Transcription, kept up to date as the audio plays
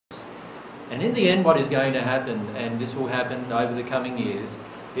And in the end, what is going to happen, and this will happen over the coming years,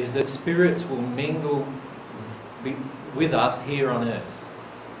 is that spirits will mingle with us here on earth.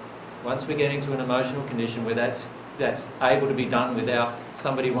 Once we get into an emotional condition where that's able to be done without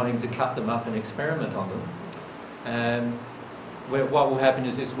somebody wanting to cut them up and experiment on them, what will happen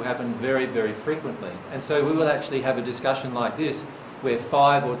is this will happen very, very frequently. And so we will actually have a discussion like this where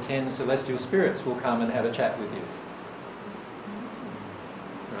 5 or 10 celestial spirits will come and have a chat with you.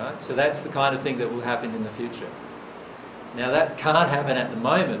 Right? So that's the kind of thing that will happen in the future. Now that can't happen at the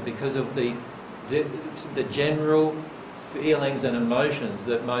moment because of the general feelings and emotions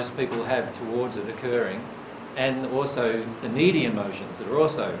that most people have towards it occurring, and also the needy emotions that are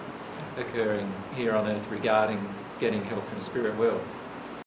also occurring here on earth regarding getting help from the spirit world.